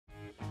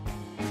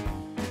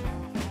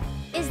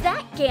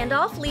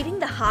Gandalf leading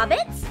the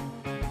hobbits?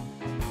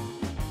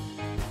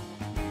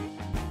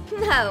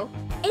 No,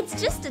 it's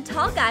just a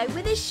tall guy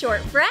with his short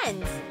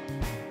friends.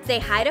 Say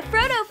hi to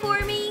Frodo for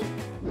me.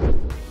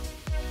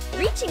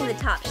 Reaching the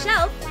top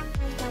shelf.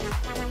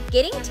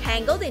 Getting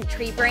tangled in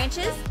tree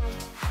branches.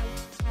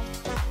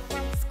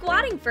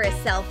 Squatting for a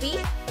selfie.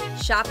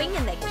 Shopping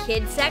in the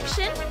kids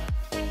section.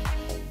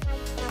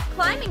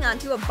 Climbing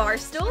onto a bar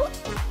stool.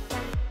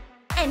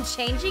 And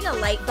changing a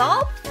light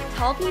bulb.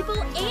 Tall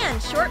people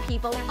and short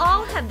people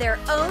all have their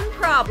own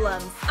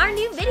problems. Our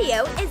new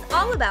video is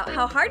all about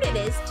how hard it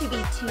is to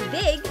be too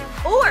big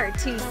or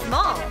too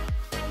small.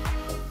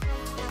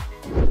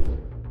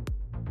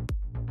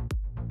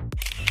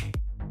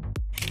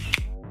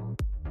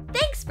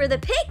 Thanks for the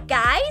pick,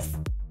 guys!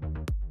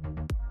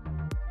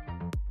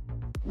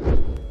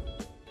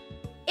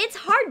 It's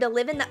hard to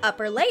live in the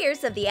upper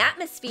layers of the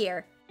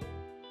atmosphere.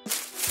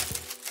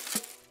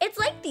 It's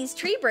like these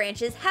tree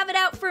branches have it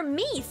out for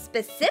me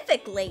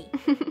specifically.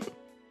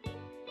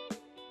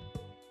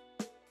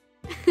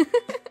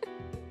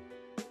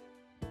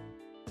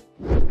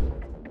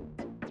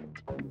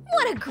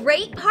 What a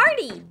great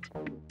party!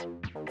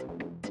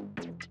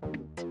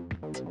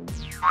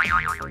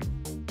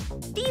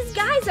 These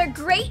guys are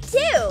great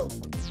too!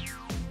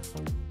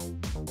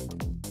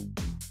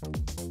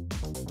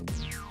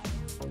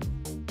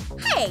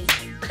 Hey,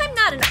 I'm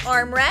not an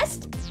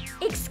armrest!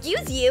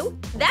 Excuse you,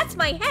 that's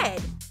my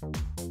head!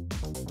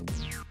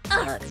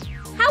 Ugh,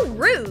 how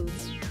rude!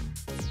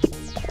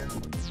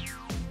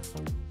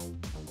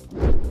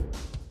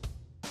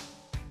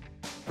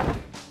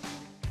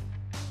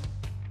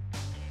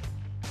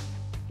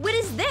 What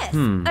is this?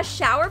 A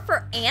shower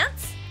for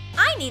ants?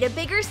 I need a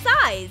bigger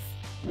size!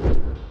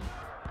 The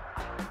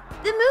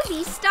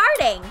movie's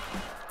starting!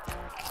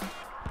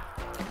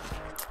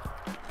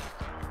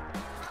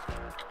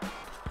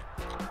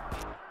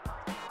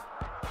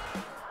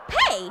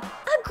 Hey!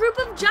 A group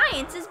of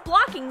giants is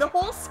blocking the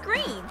whole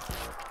screen!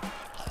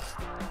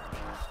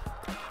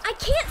 I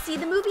can't see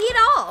the movie at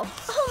all!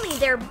 Only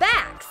their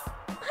backs!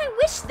 I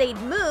wish they'd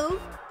move!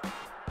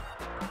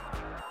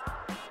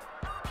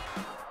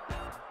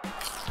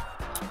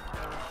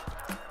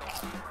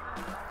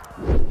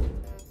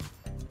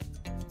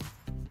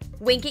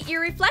 Wink at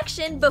your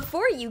reflection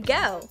before you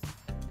go.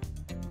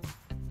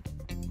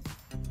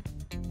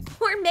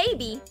 Or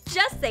maybe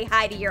just say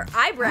hi to your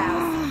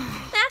eyebrows.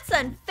 That's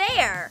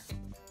unfair.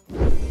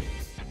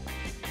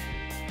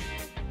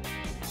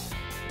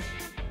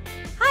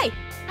 Hi.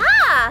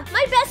 Ah,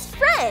 my best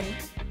friend.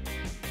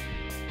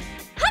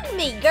 Hug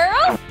me,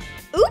 girl.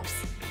 Oops,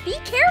 be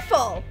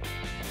careful.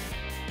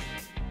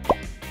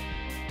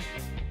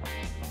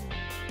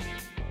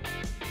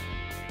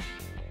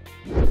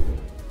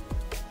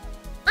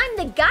 I'm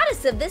the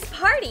goddess of this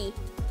party.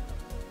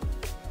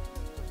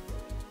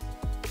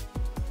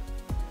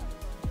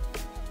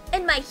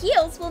 And my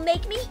heels will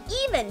make me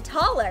even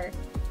taller.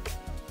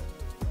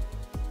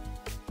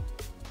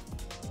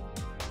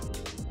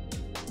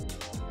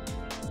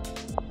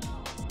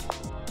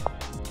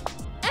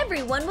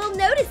 Everyone will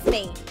notice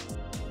me.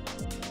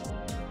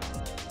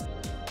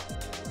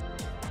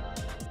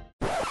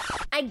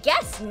 I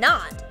guess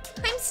not.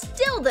 I'm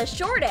still the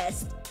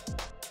shortest.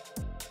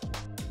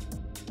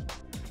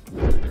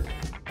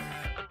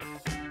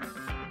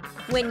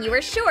 When you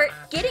are short,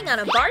 getting on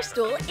a bar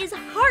stool is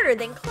harder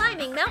than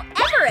climbing Mount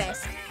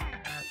Everest.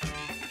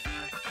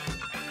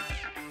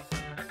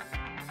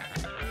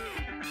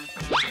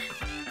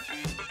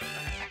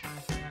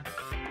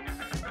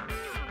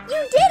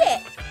 You did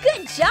it!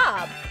 Good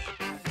job!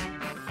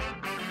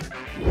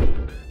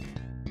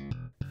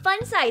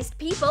 Fun-sized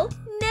people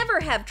never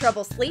have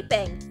trouble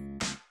sleeping.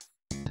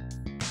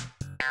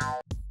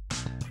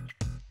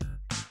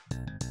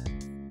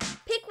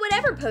 Pick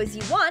whatever pose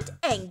you want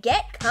and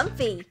get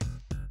comfy.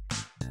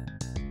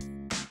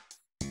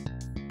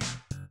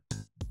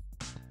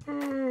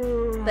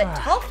 But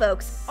tall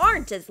folks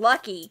aren't as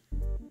lucky.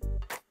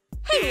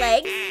 Hey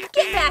legs,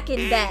 get back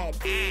in bed.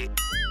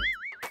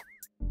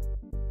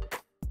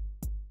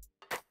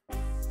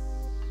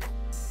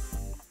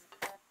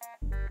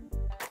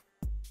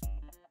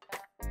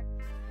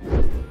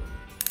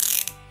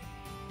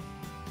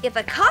 If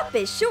a cop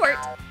is short,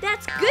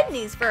 that's good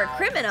news for a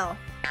criminal.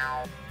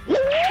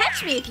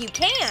 Catch me if you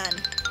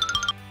can.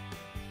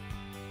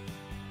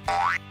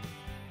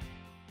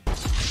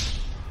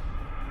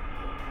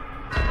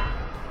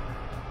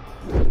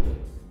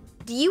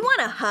 Do you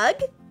want a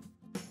hug?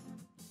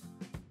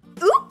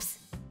 Oops!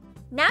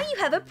 Now you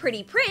have a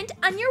pretty print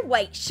on your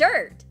white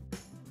shirt.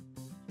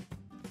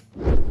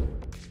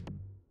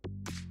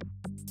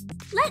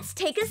 Let's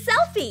take a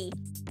selfie.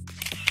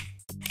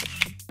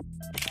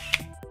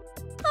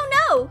 Oh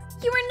no,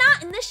 you are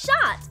not in the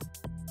shot.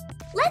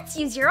 Let's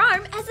use your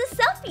arm as a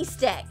selfie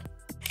stick.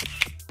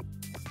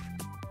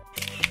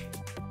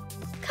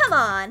 Come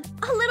on,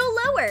 a little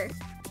lower.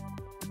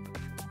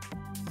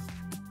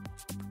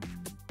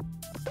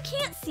 You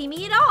can't see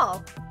me at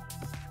all.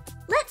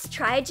 Let's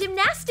try a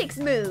gymnastics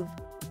move.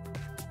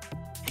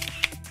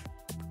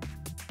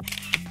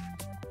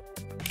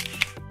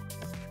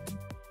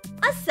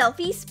 a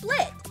selfie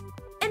split,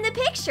 and the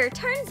picture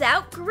turns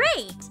out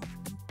great.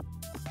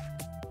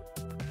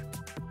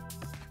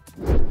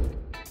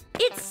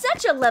 It's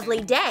such a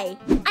lovely day.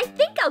 I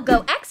think I'll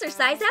go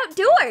exercise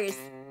outdoors.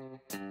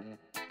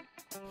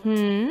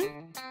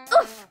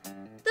 Oof!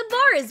 The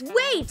bar is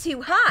way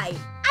too high.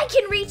 I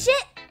can reach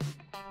it.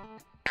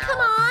 Come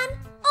on,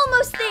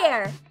 almost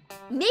there.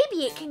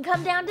 Maybe it can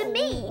come down to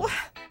me.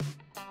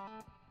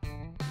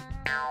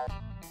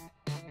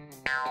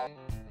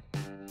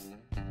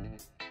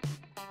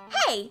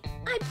 Hey,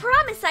 I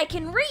promise I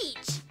can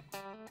reach.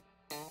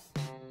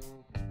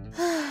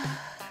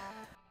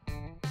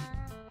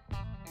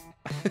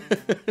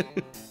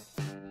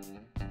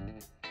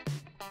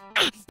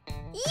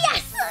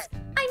 Yes!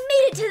 I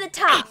made it to the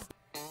top.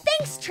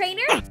 Thanks,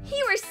 trainer.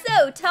 You are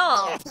so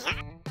tall.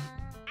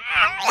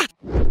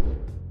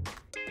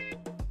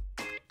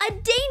 A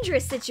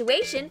dangerous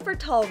situation for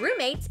tall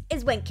roommates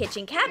is when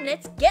kitchen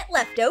cabinets get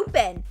left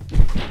open.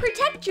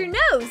 Protect your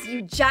nose,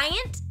 you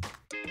giant!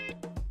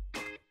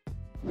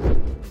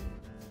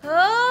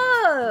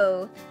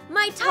 Oh,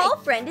 my tall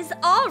friend is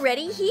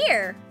already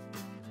here.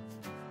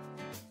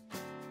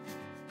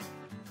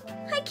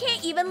 I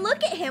can't even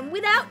look at him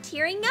without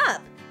tearing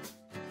up.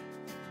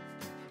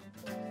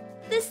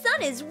 The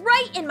sun is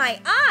right in my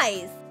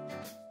eyes.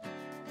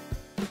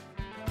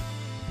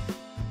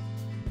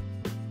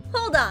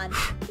 Hold on,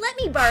 let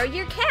me borrow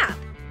your cap.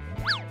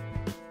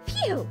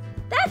 Phew,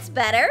 that's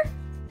better.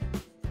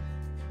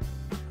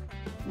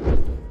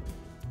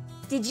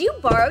 Did you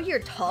borrow your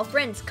tall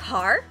friend's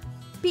car?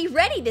 Be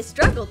ready to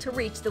struggle to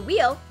reach the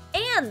wheel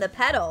and the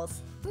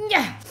pedals.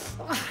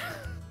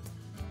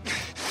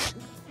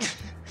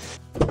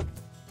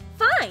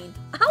 Fine,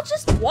 I'll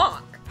just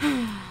walk.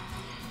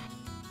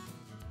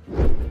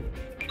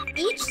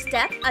 Each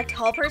step a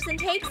tall person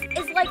takes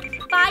is like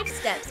 5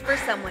 steps for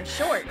someone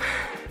short.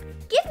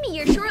 Give me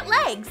your short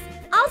legs.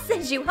 I'll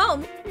send you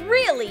home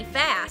really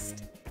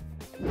fast.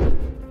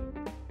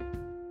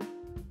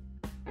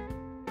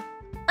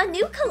 A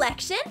new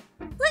collection?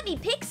 Let me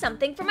pick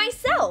something for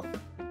myself.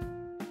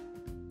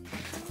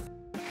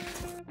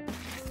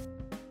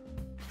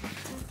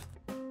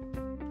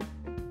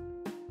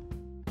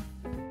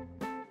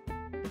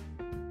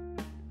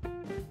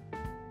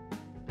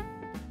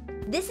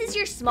 This is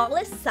your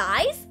smallest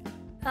size?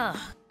 Ugh.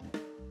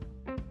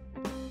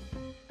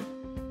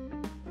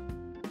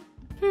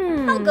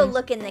 I'll go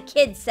look in the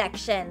kids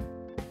section.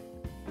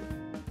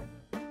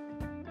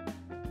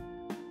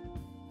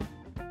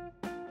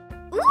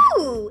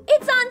 Ooh,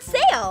 it's on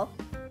sale!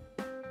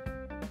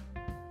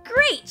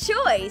 Great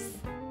choice!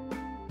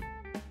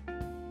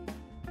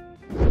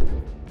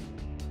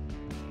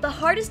 The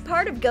hardest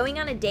part of going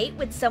on a date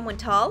with someone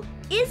tall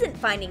isn't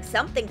finding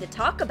something to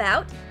talk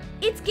about.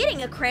 It's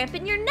getting a cramp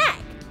in your neck.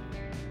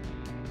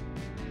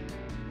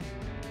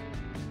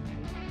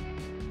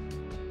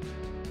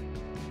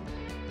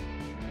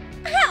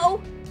 Ow!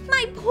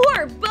 My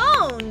poor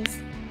bones!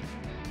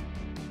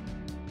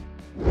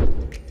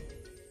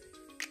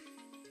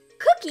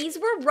 Cookies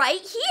were right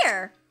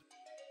here.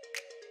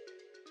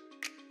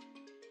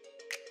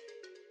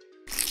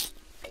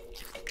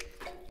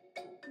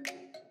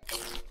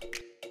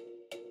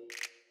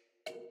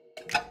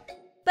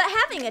 But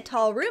having a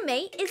tall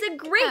roommate is a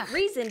great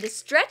reason to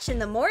stretch in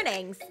the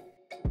mornings.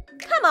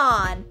 Come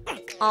on,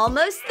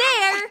 almost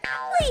there.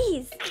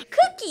 Please,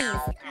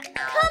 cookies,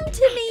 come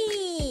to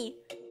me.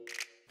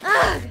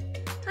 Ugh,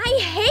 I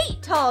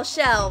hate tall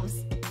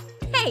shelves.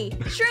 Hey,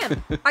 Shrimp,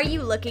 are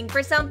you looking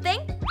for something?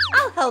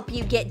 I'll help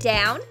you get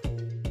down.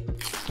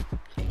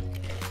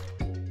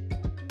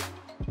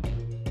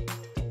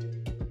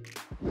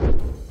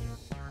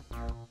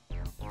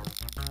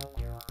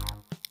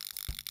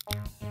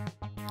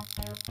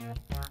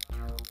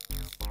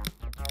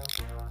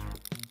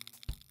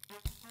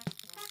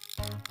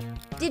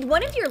 Did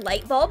one of your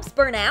light bulbs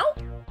burn out?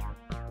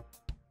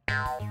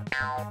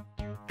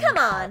 Come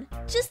on,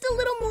 just a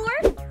little more.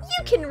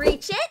 You can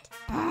reach it.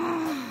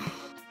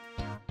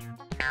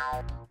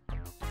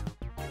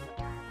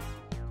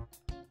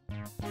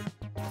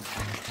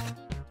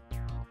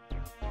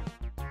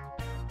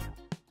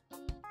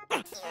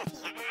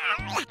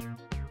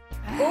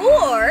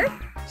 Or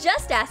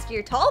just ask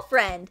your tall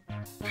friend.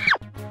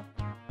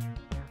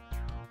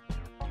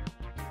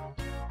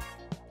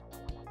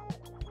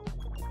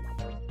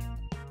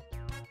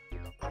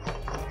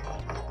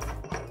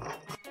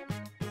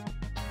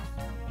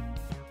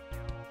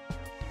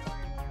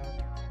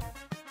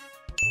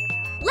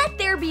 Let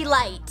there be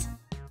light.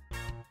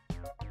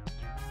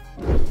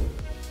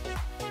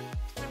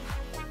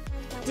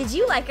 Did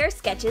you like our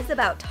sketches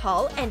about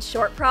tall and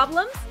short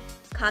problems?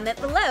 Comment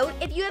below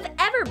if you have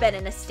ever been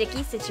in a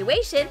sticky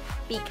situation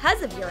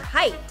because of your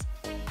height.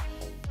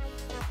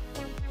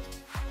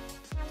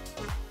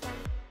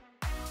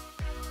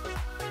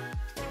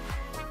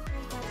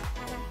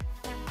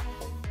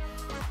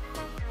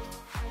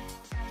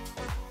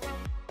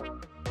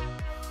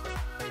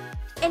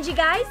 And you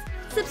guys,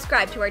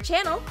 subscribe to our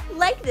channel,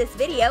 like this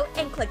video,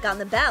 and click on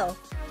the bell.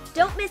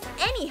 Don't miss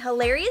any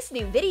hilarious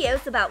new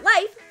videos about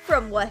life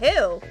from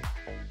Wahoo!